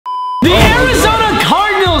Arizona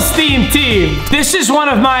Cardinals themed team. This is one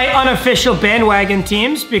of my unofficial bandwagon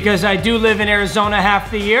teams because I do live in Arizona half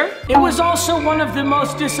the year. It was also one of the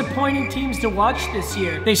most disappointing teams to watch this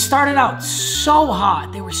year. They started out so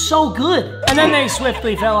hot. They were so good. And then they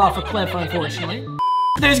swiftly fell off a cliff, unfortunately.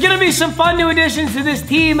 There's gonna be some fun new additions to this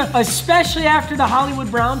team, especially after the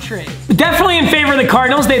Hollywood Brown trade. Definitely in favor of the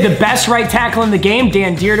Cardinals. They have the best right tackle in the game,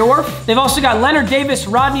 Dan Dierdorf. They've also got Leonard Davis,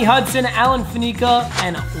 Rodney Hudson, Alan Faneca,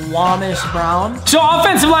 and Wamis Brown. So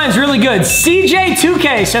offensive line is really good.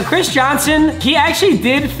 CJ2K, so Chris Johnson, he actually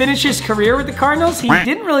did finish his career with the Cardinals. He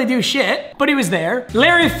didn't really do shit, but he was there.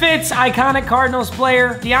 Larry Fitz, iconic Cardinals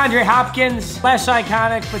player. DeAndre Hopkins, less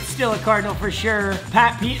iconic, but still a Cardinal for sure.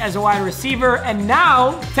 Pat Pete as a wide receiver, and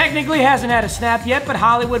now technically hasn't had a snap yet, but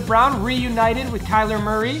Hollywood Brown reunited with Kyler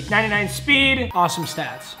Murray. 99 speed, awesome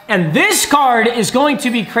stats. And this card is going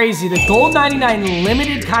to be crazy. The gold 99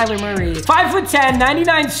 limited Kyler Murray. 5'10",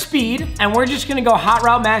 99 speed, and we're just gonna go hot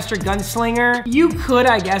route master gunslinger. You could,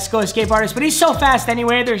 I guess, go escape artist, but he's so fast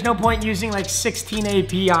anyway, there's no point using like 16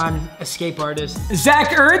 AP on escape artist. Zach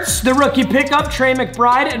Ertz, the rookie pickup, Trey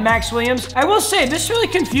McBride, and Max Williams. I will say, this really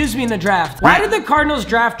confused me in the draft. Why did the Cardinals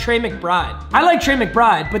draft Trey McBride? I like Trey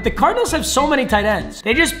McBride, but the Cardinals have so many tight ends.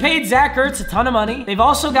 They just paid Zach Ertz a ton of money. They've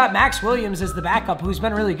also got Max Williams as the backup, who's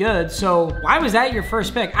been really good. So why was that your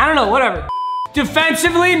first pick? I don't know, whatever.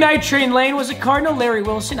 Defensively, Night Train Lane was a Cardinal. Larry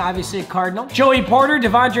Wilson, obviously a Cardinal. Joey Porter,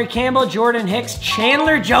 Devondre Campbell, Jordan Hicks,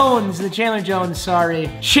 Chandler Jones, Chandler Jones,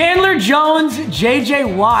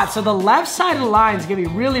 JJ Watt. So the left side of the line is gonna be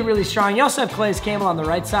really, really strong. You also have Calais Campbell on the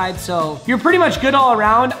right side, so you're pretty much good all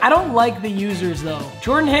around. I don't like the users though.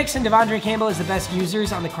 Jordan Hicks and Devondre Campbell is the best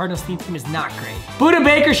users on the Cardinals team is not great. Buda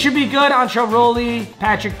Baker should be good. Antrell Roley,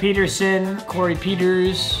 Patrick Peterson, Corey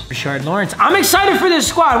Peters, Rashard Lawrence. I'm excited for this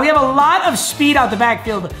squad. We have a lot of speed out the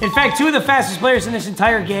backfield. In fact, two of the fastest players in this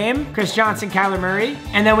entire game, Chris Johnson, Kyler Murray.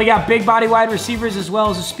 And then we got big body wide receivers as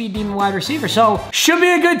well as a speed demon wide receiver. So should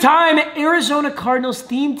be a good time. Arizona Cardinals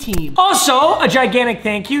theme team. Also, a gigantic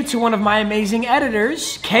thank you to one of my amazing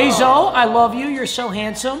editors, Keizo. I love you. You're so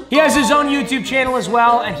handsome. He has his own YouTube channel as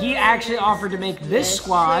well, and he actually offered to make this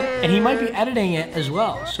squad, and he might be editing it as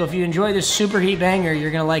well. So if you enjoy this super heat banger,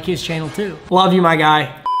 you're gonna like his channel too. Love you, my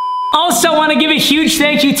guy. Also want to give a huge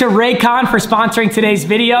thank you to Raycon for sponsoring today's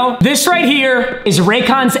video. This right here is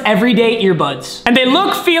Raycon's everyday earbuds. And they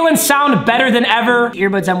look, feel, and sound better than ever.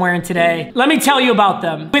 Earbuds I'm wearing today. Let me tell you about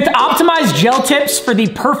them. With optimized gel tips for the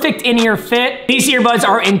perfect in-ear fit, these earbuds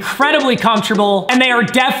are incredibly comfortable and they are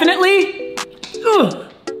definitely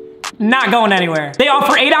not going anywhere. They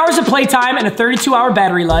offer 8 hours of playtime and a 32-hour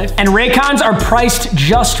battery life, and Raycons are priced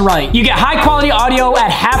just right. You get high-quality audio at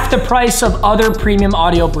half the price of other premium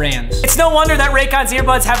audio brands. It's no wonder that Raycon's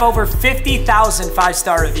earbuds have over 50,000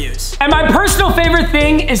 5-star reviews. And my personal favorite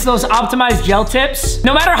thing is those optimized gel tips.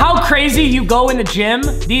 No matter how crazy you go in the gym,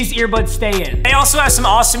 these earbuds stay in. They also have some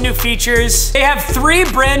awesome new features. They have 3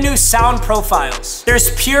 brand new sound profiles. There's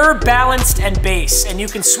pure, balanced, and bass, and you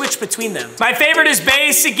can switch between them. My favorite is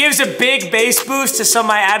bass. It gives a big bass boost to some of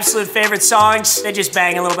my absolute favorite songs. They just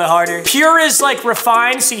bang a little bit harder. Pure is like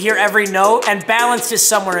refined, so you hear every note, and balanced is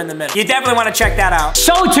somewhere in the middle. You definitely want to check that out.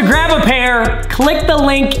 So to grab a pair, click the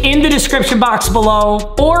link in the description box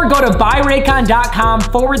below, or go to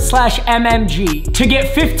buyraycon.com/MMG to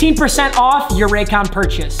get 15% off your Raycon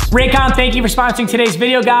purchase. Raycon, thank you for sponsoring today's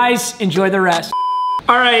video, guys. Enjoy the rest.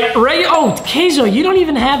 All right, oh, Keizo, you don't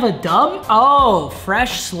even have a dub? Oh,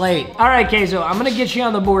 fresh slate. All right, Keizo, I'm gonna get you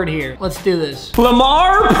on the board here. Let's do this.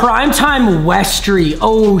 Lamar Primetime Westry.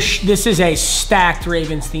 Oh, this is a stacked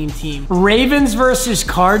Ravens theme team. Ravens versus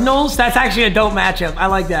Cardinals. That's actually a dope matchup. I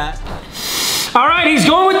like that. All right, he's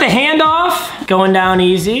going with the handoff. Going down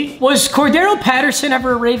easy. Was Cordero Patterson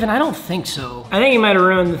ever a Raven? I don't think so. I think he might have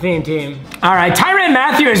ruined the theme team. All right, Tyrann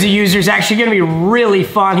Mathieu as a user is actually gonna be really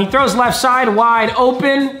fun. He throws left side wide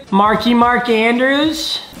open. Mark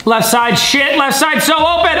Andrews. Left side shit, left side so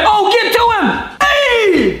open. Oh, get to him!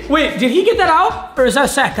 Hey! Wait, did he get that out? Or is that a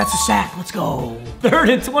sack? That's a sack, let's go. 3rd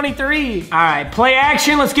and 23. All right, play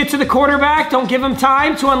action. Let's get to the quarterback. Don't give him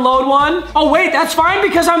time to unload one. Oh, wait, that's fine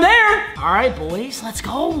because I'm there. All right, boys, let's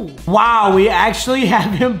go. Wow, we actually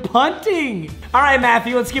have him punting. All right,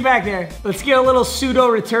 Matthew, let's get back there. Let's get a little pseudo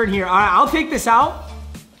return here. All right, I'll take this out.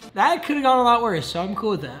 That could have gone a lot worse, so I'm cool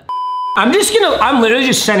with that. I'm literally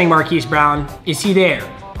just sending Marquise Brown. Is he there?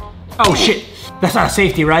 Oh, shit. That's not a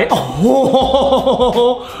safety, right?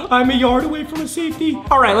 Oh, I'm a yard away from a safety.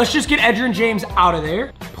 All right, let's just get Edgerrin James out of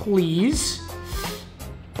there, please.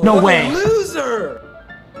 No way. Loser.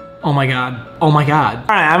 Oh my God. Oh my God.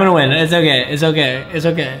 All right, I'm gonna win. It's okay. It's okay. It's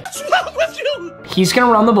okay. What's wrong with you? He's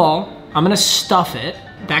gonna run the ball. I'm gonna stuff it.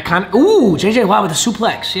 That kind of, ooh, JJ Watt with a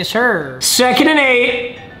suplex. Yes, sir. 2nd and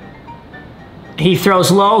 8. He throws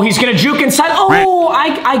low. He's gonna juke inside. Oh,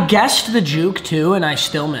 I guessed the juke too, and I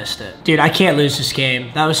still missed it. Dude, I can't lose this game.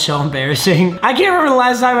 That was so embarrassing. I can't remember the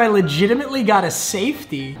last time I legitimately got a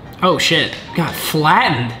safety. Oh shit, got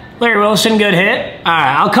flattened. Larry Wilson, good hit. All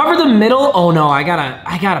right, I'll cover the middle. Oh no, I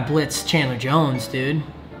gotta blitz Chandler Jones, dude.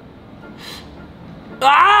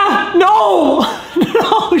 Ah, no!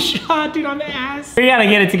 No shot, dude, I'm ass. We gotta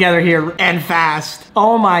get it together here and fast.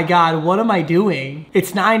 Oh my God, what am I doing?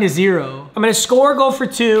 It's 9-0. I'm gonna score, go for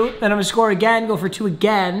 2, then I'm gonna score again, go for 2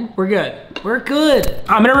 again. We're good, we're good.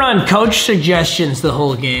 I'm gonna run coach suggestions the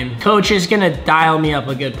whole game. Coach is gonna dial me up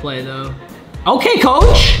a good play though. Okay,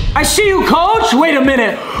 coach. I see you, coach. Wait a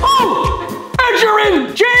minute. Oh,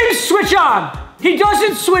 Edgerrin, James, switch on. He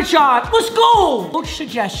doesn't switch on. Let's go. Coach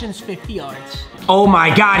suggestions, 50 yards. Oh my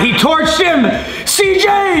God, he torched him!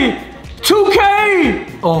 CJ!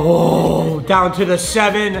 2K! Oh, down to the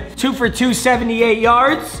 7. 2 for 2, 78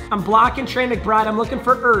 yards. I'm blocking Trey McBride. I'm looking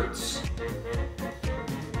for Ertz.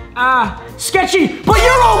 Ah, sketchy, but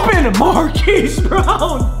you're open! Marquise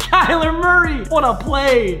Brown! Kyler Murray! What a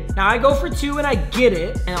play! Now I go for 2 and I get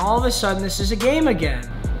it, and all of a sudden this is a game again.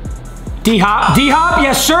 D-Hop, D-Hop,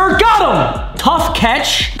 yes sir, got him! Tough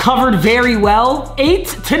catch, covered very well.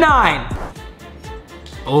 8-9.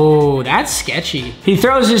 Oh, that's sketchy. He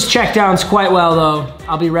throws his checkdowns quite well, though.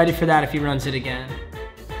 I'll be ready for that if he runs it again.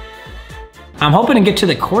 I'm hoping to get to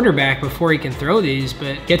the quarterback before he can throw these,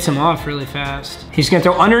 but gets him off really fast. He's gonna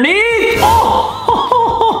throw underneath.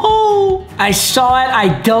 Oh! I saw it,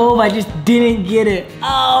 I dove, I just didn't get it.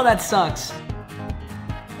 Oh, that sucks.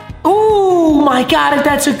 Oh my God, if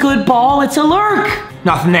that's a good ball, it's a lurk.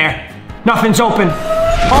 Nothing there. Nothing's open.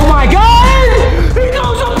 Oh my God! He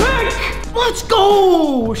throws a pick! Let's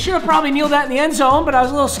go! Should have probably kneeled that in the end zone, but I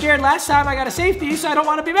was a little scared last time I got a safety, so I don't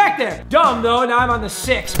want to be back there. Dumb though, now I'm on the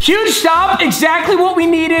 6. Huge stop, exactly what we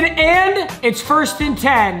needed, and it's 1st and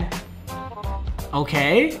 10.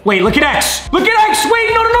 Okay. Wait, look at X. Look at X!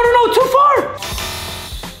 Wait, no, too far!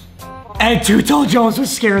 And Tuto Jones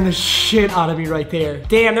was scaring the shit out of me right there.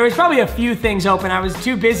 Damn, there was probably a few things open. I was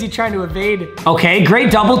too busy trying to evade. Okay,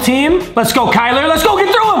 great double team. Let's go, Kyler. Let's go,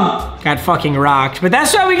 get through him. Got fucking rocked, but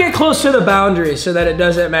that's why we get close to the boundary so that it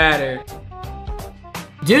doesn't matter.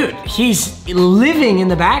 Dude, he's living in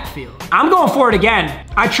the backfield. I'm going for it again.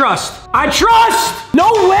 I trust. I trust!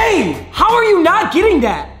 No way! How are you not getting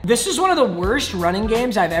that? This is one of the worst running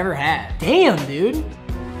games I've ever had. Damn, dude.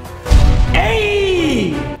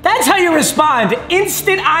 Hey! That's how you respond.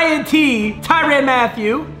 Instant INT, Tyrann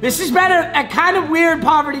Mathieu. This has been a kind of weird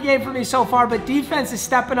poverty game for me so far, but defense is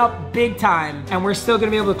stepping up big time, and we're still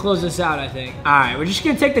gonna be able to close this out, I think. All right, we're just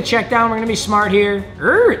gonna take the check down. We're gonna be smart here.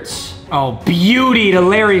 Ertz. Oh, beauty to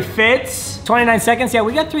Larry Fitz. 29 seconds. Yeah,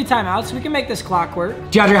 we got 3 timeouts. We can make this clock work.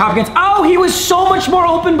 DeAndre Hopkins. Oh, he was so much more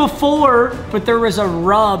open before, but there was a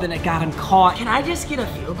rub and it got him caught. Can I just get a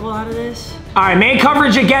field goal out of this? All right, main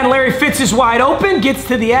coverage again. Larry Fitz is wide open, gets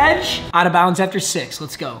to the edge. Out of bounds after 6.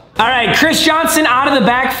 Let's go. All right, Chris Johnson out of the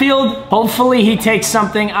backfield. Hopefully he takes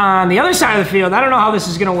something on the other side of the field. I don't know how this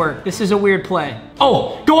is gonna work. This is a weird play.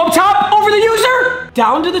 Oh, go up top, over the user.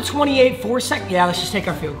 Down to the 28, 4 seconds. Yeah, let's just take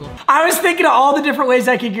our field goal. I was thinking of all the different ways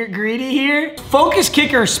I could get greedy here. Focus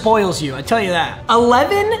kicker spoils you, I tell you that.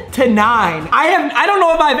 11-9. I don't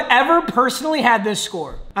know if I've ever personally had this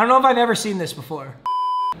score. I don't know if I've ever seen this before.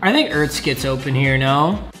 I think Ertz gets open here,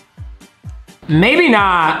 no? Maybe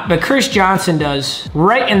not, but Chris Johnson does.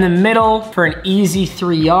 Right in the middle for an easy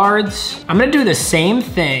 3 yards. I'm gonna do the same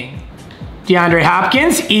thing. DeAndre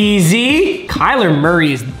Hopkins, easy. Kyler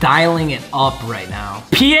Murray is dialing it up right now.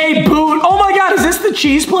 PA boot. Oh my God, is this the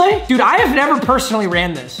cheese play? Dude, I have never personally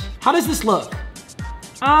ran this. How does this look?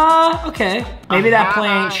 Okay. Maybe that play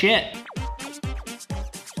ain't shit.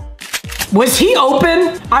 Was he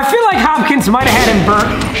open? I feel like Hopkins might have had him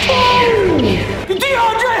burnt. Oh!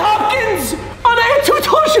 DeAndre Hopkins on a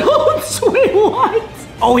Tuto Jones. Wait, what?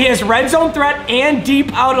 Oh, he has red zone threat and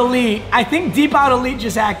deep out elite. I think deep out elite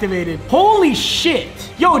just activated. Holy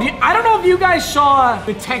shit. Yo, I don't know if you guys saw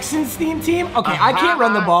the Texans theme team. Okay, I can't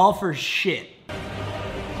run the ball for shit.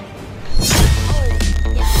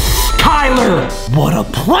 Kyler, what a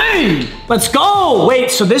play! Let's go!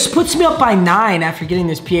 Wait, so this puts me up by 9 after getting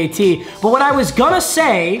this PAT. But what I was gonna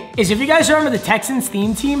say is if you guys remember the Texans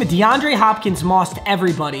theme team, DeAndre Hopkins mossed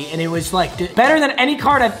everybody, and it was like better than any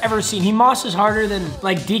card I've ever seen. He mosses harder than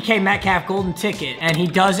like DK Metcalf Golden Ticket, and he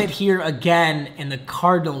does it here again in the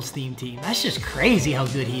Cardinals theme team. That's just crazy how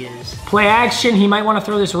good he is. Play action, he might wanna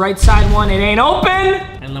throw this right side one. It ain't open!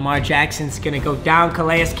 And And Lamar Jackson's gonna go down.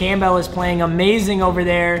 Calais Campbell is playing amazing over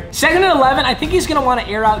there. 2nd and 11, I think he's gonna wanna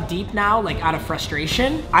air out deep now, like out of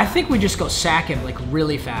frustration. I think we just go sack him like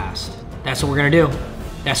really fast. That's what we're gonna do.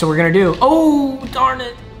 That's what we're gonna do. Oh, darn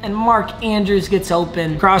it. And Mark Andrews gets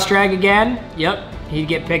open. Cross drag again. Yep, he'd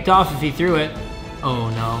get picked off if he threw it. Oh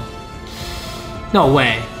no. No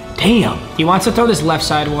way. Damn. He wants to throw this left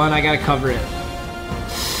side one. I gotta cover it.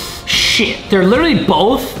 Shit. They're literally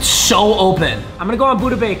both so open. I'm gonna go on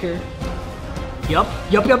Buda Baker. Yup.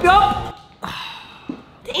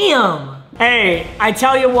 Damn. Hey, I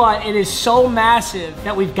tell you what, it is so massive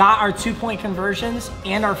that we've got our 2-point conversions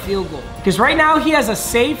and our field goal. Because right now he has a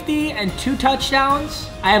safety and 2 touchdowns.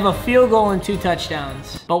 I have a field goal and 2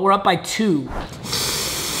 touchdowns. But we're up by 2.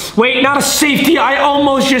 Wait, not a safety. I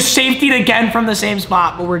almost just safetied again from the same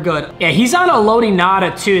spot, but we're good. Yeah, he's on a loading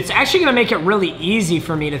nada too. It's actually gonna make it really easy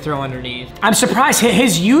for me to throw underneath. I'm surprised.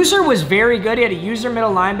 His user was very good. He had a user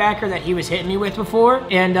middle linebacker that he was hitting me with before,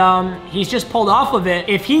 and he's just pulled off of it.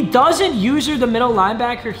 If he doesn't user the middle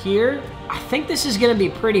linebacker here, I think this is gonna be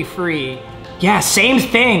pretty free. Yeah, same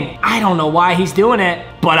thing. I don't know why he's doing it,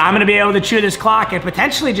 but I'm gonna be able to chew this clock and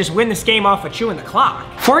potentially just win this game off of chewing the clock.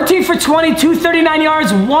 14 for 20, 239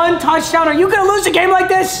 yards, 1 touchdown. Are you gonna lose a game like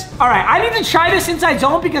this? All right, I need to try this inside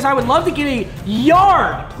zone because I would love to get a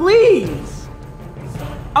yard, please.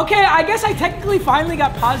 Okay, I guess I technically finally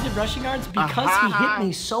got positive rushing yards because he hit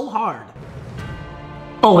me so hard.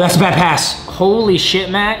 Oh, that's a bad pass. Holy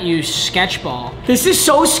shit, Matt, you sketch ball. This is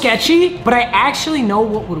so sketchy, but I actually know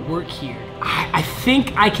what would work here. I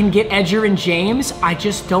think I can get Edger and James. I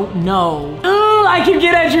just don't know. Ooh, I can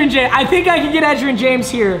get Edger and James. I think I can get Edger and James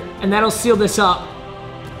here, and that'll seal this up.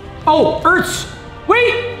 Oh, Ertz.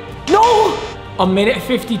 Wait, no.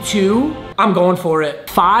 1:52. I'm going for it.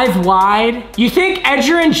 5 wide. You think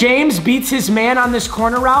Edger and James beats his man on this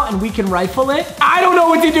corner route and we can rifle it? I don't know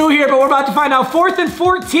what to do here, but we're about to find out. 4th and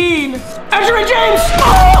 14. Edger and James.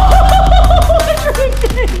 Oh! Edger and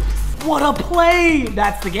James. What a play.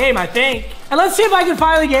 That's the game, I think. And let's see if I can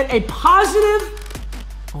finally get a positive.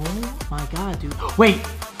 Oh my God, dude. Wait.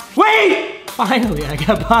 Finally, I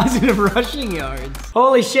got positive rushing yards.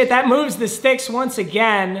 Holy shit, that moves the sticks once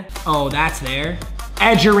again. Oh, that's there.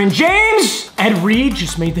 Edger and James. Ed Reed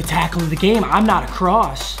just made the tackle of the game. I'm not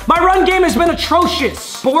across. My run game has been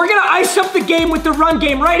atrocious, but we're gonna ice up the game with the run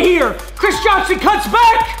game right here. Chris Johnson cuts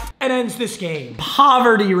back and ends this game.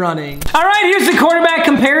 Poverty running. All right, here's the quarterback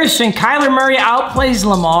comparison. Kyler Murray outplays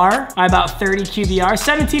Lamar by about 30 QBR.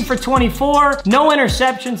 17 for 24. No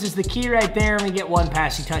interceptions is the key right there. And we get 1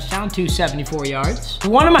 passing touchdown, 274 yards.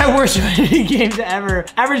 One of my worst running games ever.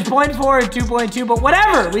 Average 0.4 and 2.2, but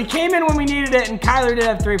whatever. We came in when we needed it, and Kyler did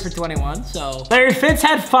have 3 for 21, so. Larry Fitz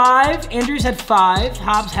had 5. Andrews had 5.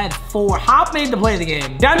 Hobbs had 4. Hop made the play of the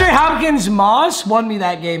game. DeAndre Hopkins Moss won me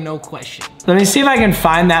that game, no question. Let me see if I can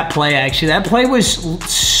find that play, actually. That play was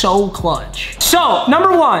so clutch. So,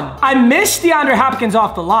 number 1, I missed DeAndre Hopkins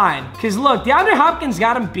off the line. Because look, DeAndre Hopkins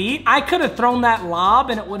got him beat. I could have thrown that lob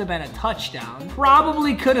and it would have been a touchdown.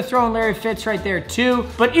 Probably could have thrown Larry Fitz right there too.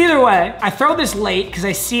 But either way, I throw this late because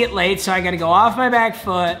I see it late, so I got to go off my back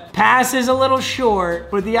foot. Pass is a little short,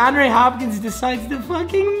 but DeAndre Hopkins decides to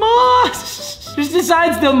fucking moss. Just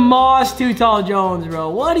decides to moss Too Tall Jones, bro.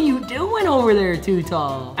 What are you doing over there, Too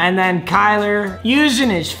Tall? And then Kyler, using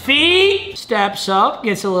his feet, steps up,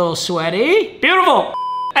 gets a little sweaty. Beautiful.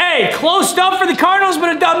 Hey, close stuff for the Cardinals,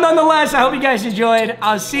 but a dub nonetheless. I hope you guys enjoyed.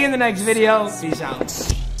 I'll see you in the next video. Peace out.